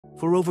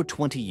For over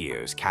 20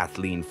 years,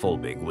 Kathleen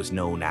Folbigg was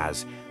known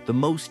as the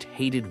most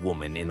hated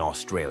woman in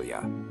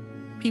Australia.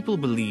 People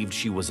believed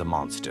she was a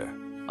monster,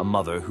 a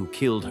mother who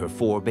killed her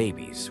 4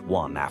 babies,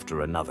 one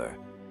after another.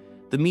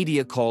 The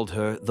media called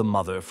her the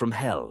mother from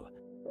hell.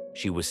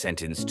 She was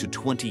sentenced to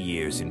 20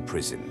 years in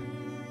prison.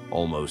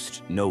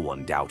 Almost no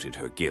one doubted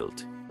her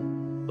guilt.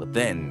 But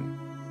then,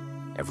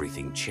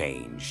 everything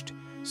changed.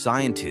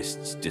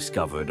 Scientists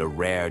discovered a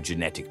rare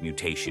genetic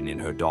mutation in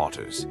her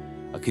daughters,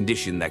 a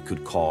condition that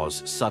could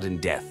cause sudden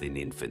death in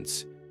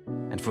infants.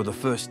 And for the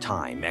first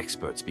time,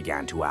 experts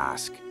began to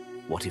ask,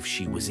 what if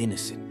she was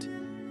innocent?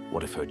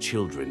 What if her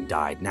children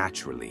died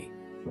naturally,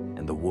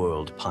 and the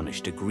world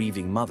punished a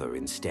grieving mother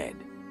instead?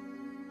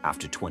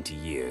 After 20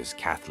 years,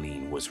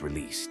 Kathleen was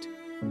released,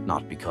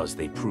 not because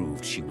they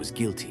proved she was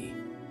guilty,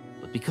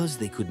 but because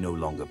they could no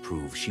longer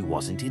prove she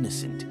wasn't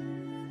innocent.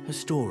 Her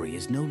story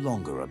is no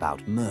longer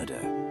about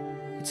murder.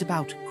 It's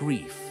about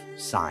grief,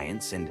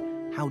 science, and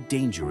how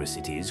dangerous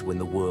it is when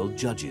the world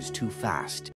judges too fast.